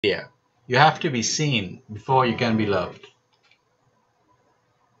media. You have to be seen before you can be loved.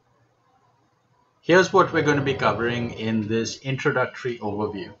 Here's what we're going to be covering in this introductory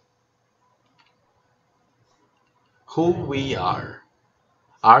overview. Who we are.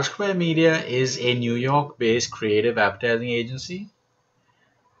 RSquare Media is a New York-based creative advertising agency.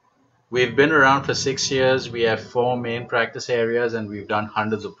 We've been around for 6 years. We have 4 main practice areas and we've done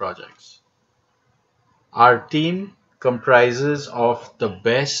hundreds of projects. Our team comprises of the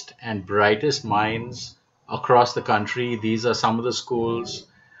best and brightest minds across the country. These are some of the schools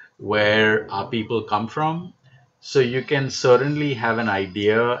where our people come from. So you can certainly have an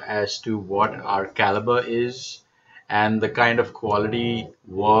idea as to what our caliber is and the kind of quality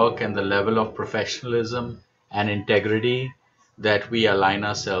work and the level of professionalism and integrity that we align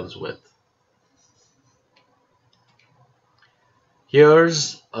ourselves with.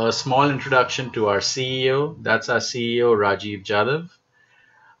 Here's a small introduction to our CEO. That's our CEO, Rajiv Jadhav.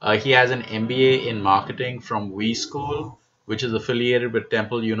 He has an MBA in marketing from We School, which is affiliated with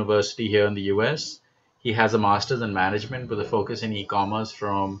Temple University here in the US. He has a master's in management with a focus in e-commerce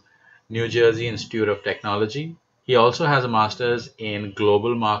from New Jersey Institute of Technology. He also has a master's in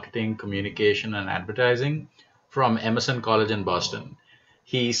global marketing, communication, and advertising from Emerson College in Boston.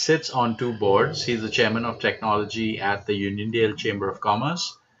 He sits on 2 boards. He's the chairman of technology at the Uniondale Chamber of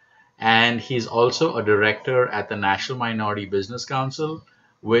Commerce, and he's also a director at the National Minority Business Council,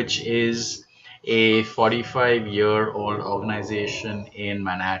 which is a 45-year-old organization in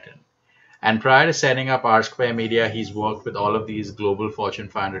Manhattan. And prior to setting up RSquare Media, he's worked with all of these global Fortune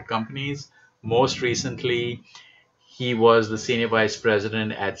 500 companies. Most recently, he was the senior vice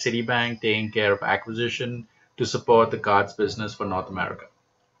president at Citibank, taking care of acquisition to support the cards business for North America.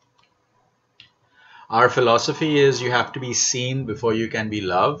 Our philosophy is you have to be seen before you can be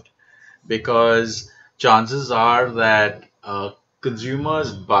loved, because chances are that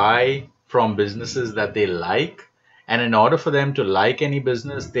consumers buy from businesses that they like. And in order for them to like any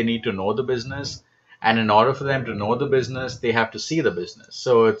business, they need to know the business. And in order for them to know the business, they have to see the business.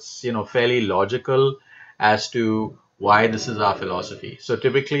 So it's, fairly logical as to why this is our philosophy. So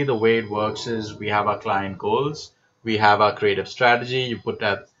typically the way it works is we have our client goals, we have our creative strategy, you put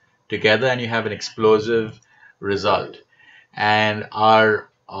that together and you have an explosive result. And our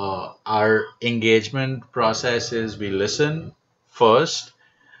engagement process is we listen first,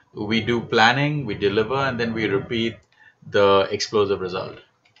 we do planning, we deliver, and then we repeat the explosive result.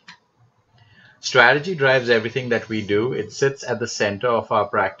 Strategy drives everything that we do. It sits at the center of our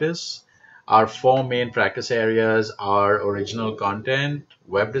practice. Our 4 main practice areas are original content,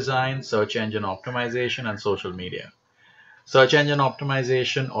 web design, search engine optimization, and social media. Search engine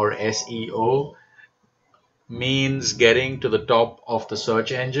optimization, or SEO, means getting to the top of the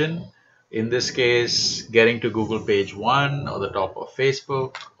search engine. In this case, getting to Google page 1 or the top of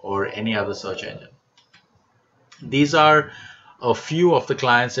Facebook or any other search engine. These are a few of the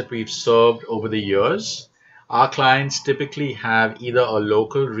clients that we've served over the years. Our clients typically have either a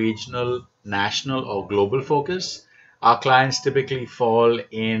local, regional, national, or global focus. Our clients typically fall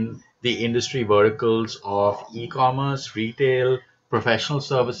in the industry verticals of e-commerce, retail, professional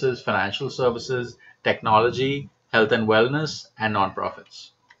services, financial services, technology, health and wellness, and nonprofits.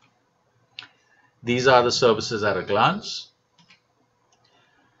 These are the services at a glance.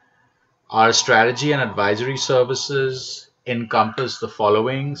 Our strategy and advisory services encompass the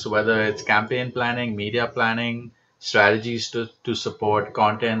following. So whether it's campaign planning, media planning, strategies to support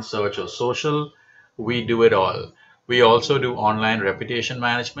content, search, or social, we do it all. We also do online reputation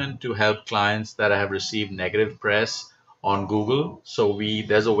management to help clients that have received negative press on Google. So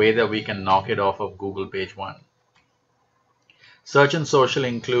there's a way that we can knock it off of Google page 1. Search and social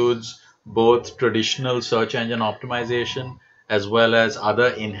includes both traditional search engine optimization as well as other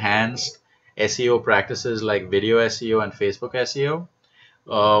enhanced SEO practices like video SEO and Facebook SEO.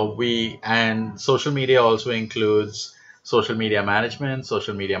 And social media also includes social media management,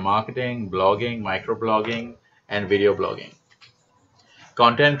 social media marketing, blogging, microblogging, and video blogging.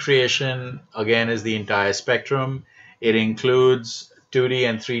 Content creation, again, is the entire spectrum. It includes 2D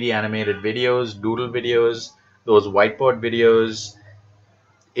and 3D animated videos, doodle videos, those whiteboard videos,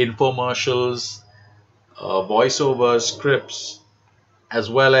 infomercials, voiceovers, scripts, as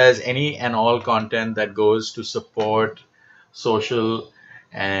well as any and all content that goes to support social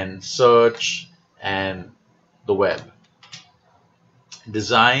and search and the web.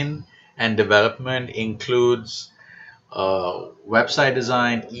 Design and development includes website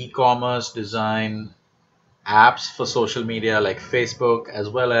design, e-commerce design, apps for social media like Facebook, as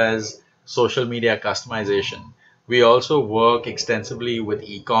well as social media customization. We also work extensively with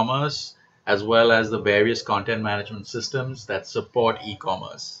e-commerce as well as the various content management systems that support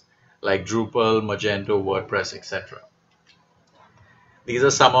e-commerce, like Drupal, Magento, WordPress, etc.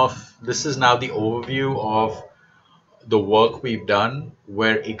 This is now the overview of the work we've done.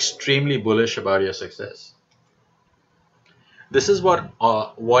 We're extremely bullish about your success. This is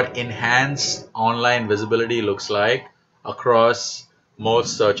what enhanced online visibility looks like across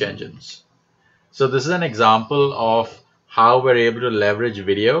most search engines. So this is an example of how we're able to leverage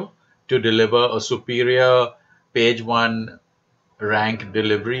video to deliver a superior page one rank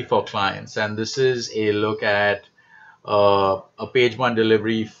delivery for clients. And this is a look at a page one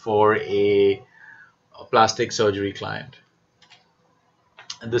delivery for a plastic surgery client.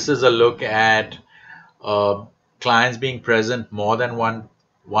 And this is a look at uh, clients being present more than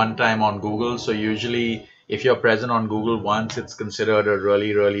one time on Google. So usually if you're present on Google once, it's considered a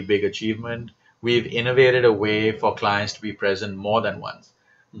really big achievement. We've innovated a way for clients to be present more than once,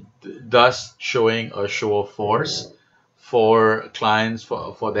 thus showing a show of force for clients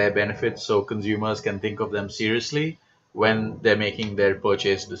for their benefit, so consumers can think of them seriously when they're making their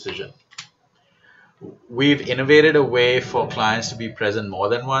purchase decision. We've innovated a way for clients to be present more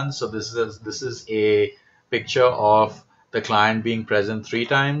than once. So this is a picture of the client being present 3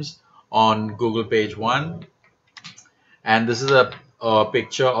 times on Google page one, and this is a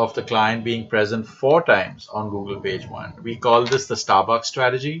picture of the client being present 4 times on Google page one. We call this the Starbucks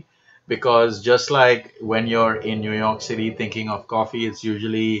strategy, because just like when you're in New York City thinking of coffee, it's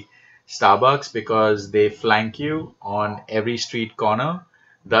usually Starbucks because they flank you on every street corner,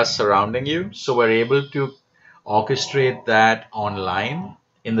 thus surrounding you. So we're able to orchestrate that online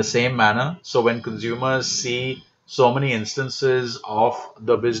in the same manner. So when consumers see so many instances of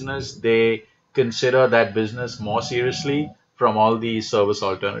the business, they consider that business more seriously from all these service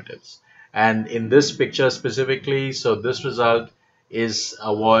alternatives. And in this picture specifically, so this result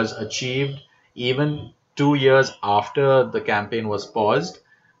was achieved even 2 years after the campaign was paused,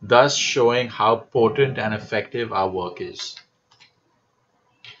 thus showing how potent and effective our work is.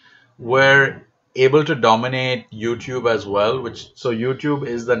 We're able to dominate YouTube as well, so YouTube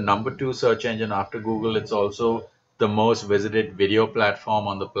is the #2 search engine after Google. It's also the most visited video platform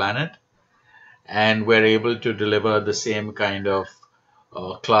on the planet, and we're able to deliver the same kind of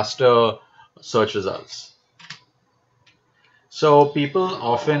cluster search results. So people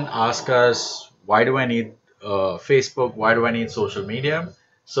often ask us, why do I need Facebook? Why do I need social media?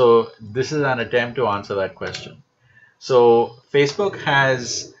 So this is an attempt to answer that question. So Facebook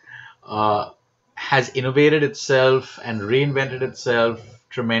has innovated itself and reinvented itself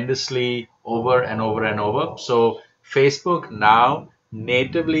tremendously over and over and over. So Facebook now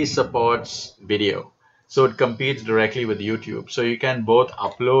natively supports video. So it competes directly with YouTube. So you can both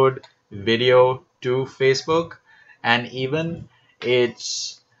upload video to Facebook, and even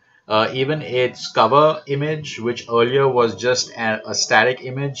its cover image, which earlier was just a static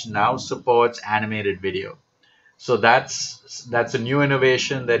image, now supports animated video. So that's a new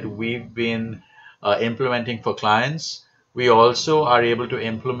innovation that we've been implementing for clients. We also are able to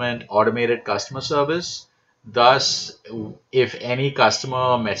implement automated customer service. Thus, if any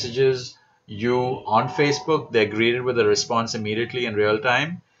customer messages you on Facebook, they're greeted with a response immediately in real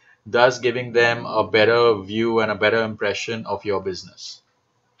time, thus giving them a better view and a better impression of your business.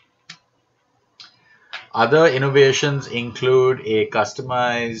 Other innovations include a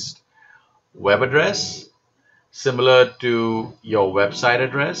customized web address similar to your website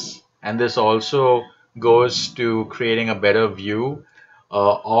address, and this also goes to creating a better view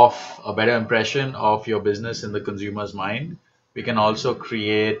of a better impression of your business in the consumer's mind. We can also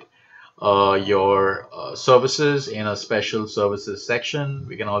create your services in a special services section.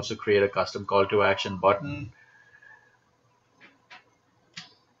 We can also create a custom call to action button.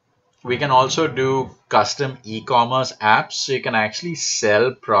 We can also do custom e-commerce apps, so you can actually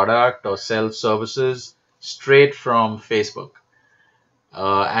sell product or sell services straight from Facebook.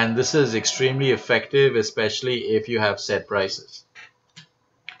 And this is extremely effective, especially if you have set prices.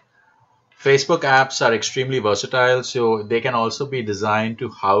 Facebook apps are extremely versatile, so they can also be designed to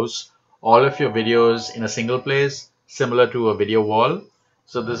house all of your videos in a single place, similar to a video wall.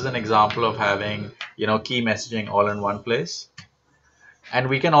 So this is an example of having, key messaging all in one place. And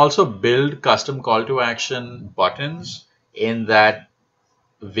we can also build custom call to action buttons in that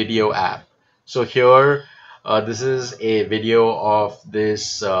video app. So here, this is a video of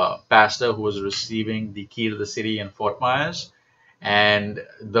this pastor who was receiving the key to the city in Fort Myers. And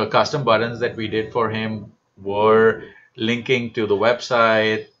the custom buttons that we did for him were linking to the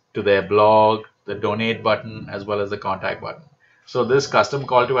website, to their blog, the donate button, as well as the contact button. So this custom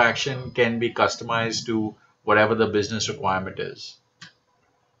call to action can be customized to whatever the business requirement is.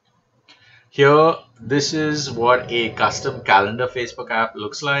 Here, this is what a custom calendar Facebook app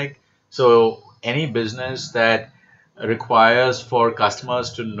looks like. So any business that requires for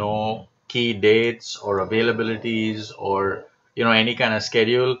customers to know key dates or availabilities or any kind of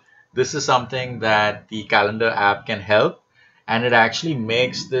schedule, this is something that the calendar app can help, and it actually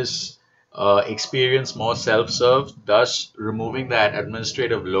makes this experience more self-serve, thus removing that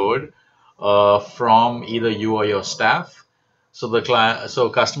administrative load from either you or your staff. So so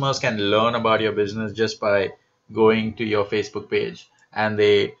customers can learn about your business just by going to your Facebook page, and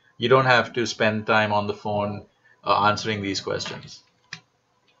you don't have to spend time on the phone answering these questions.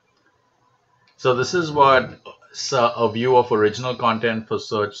 So this is what a view of original content for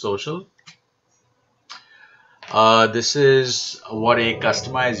Search Social. This is what a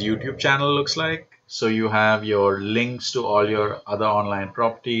customized YouTube channel looks like. So you have your links to all your other online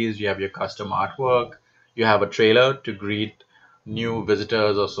properties, you have your custom artwork, you have a trailer to greet new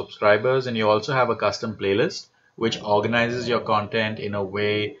visitors or subscribers, and you also have a custom playlist which organizes your content in a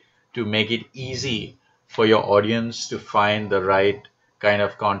way to make it easy for your audience to find the right kind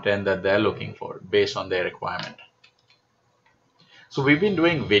of content that they're looking for based on their requirement. So we've been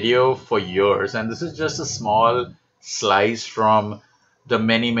doing video for years, and this is just a small slice from the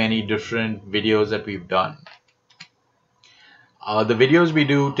many different videos that we've done. The videos we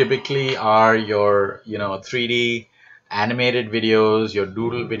do typically are your 3D animated videos, your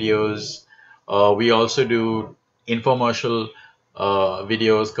doodle videos. We also do infomercial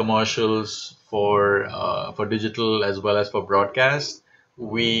videos, commercials for digital as well as for broadcast.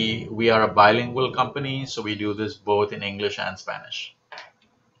 We are a bilingual company, so we do this both in English and Spanish.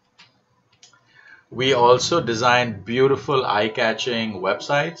 We also design beautiful eye-catching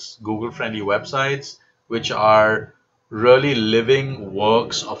websites, Google-friendly websites, which are really living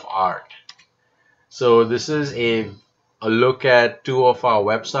works of art. So this is a look at two of our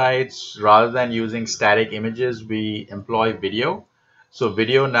websites. Rather than using static images, we employ video. So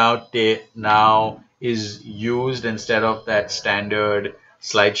video now is used instead of that standard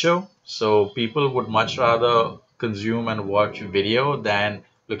slideshow. So people would much rather consume and watch video than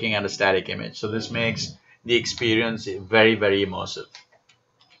looking at a static image. So this makes the experience very immersive.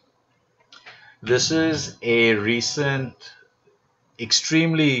 This is a recent,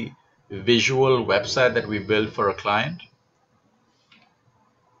 extremely visual website that we built for a client.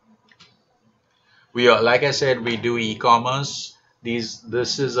 We are, like I said, we do e-commerce.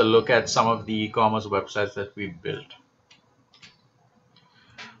 This is a look at some of the e-commerce websites that we built.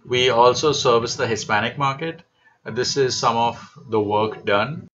 We also service the Hispanic market. This is some of the work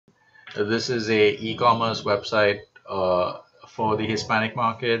done. This is a e-commerce website for the Hispanic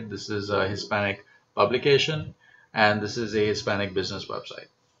market. This is a Hispanic publication, and this is a Hispanic business website.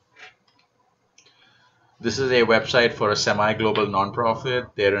 This is a website for a semi-global nonprofit.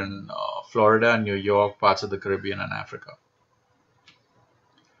 They're in Florida, New York, parts of the Caribbean, and Africa.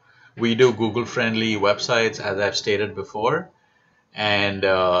 We do Google-friendly websites, as I've stated before, and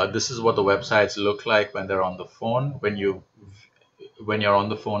this is what the websites look like when they're on the phone. When you're on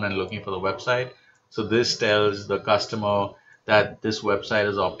the phone and looking for the website. So this tells the customer that this website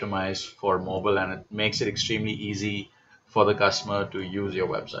is optimized for mobile, and it makes it extremely easy for the customer to use your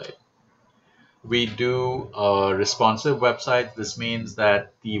website. We do responsive websites. This means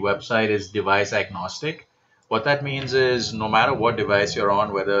that the website is device agnostic. What that means is no matter what device you're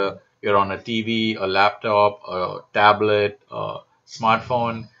on, whether you're on a TV, a laptop, a tablet, a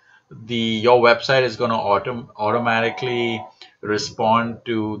smartphone, your website is going to automatically respond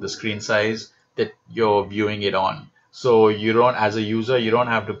to the screen size that you're viewing it on. So you don't, as a user, you don't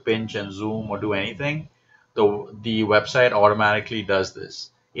have to pinch and zoom or do anything. The website automatically does this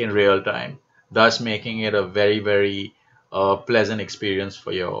in real time, thus making it a very pleasant experience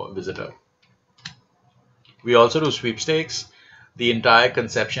for your visitor. We also do sweepstakes. The entire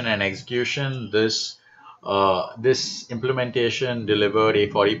conception and execution, this implementation delivered a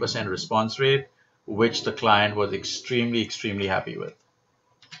 40% response rate, which the client was extremely happy with.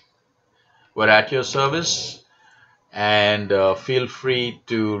 We're at your service, and feel free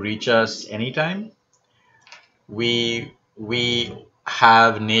to reach us anytime. We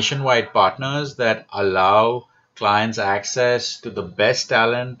have nationwide partners that allow clients access to the best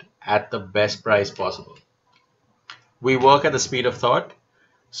talent at the best price possible. We work at the speed of thought.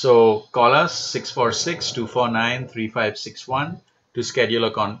 So call us 646-249-3561 to schedule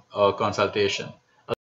a consultation.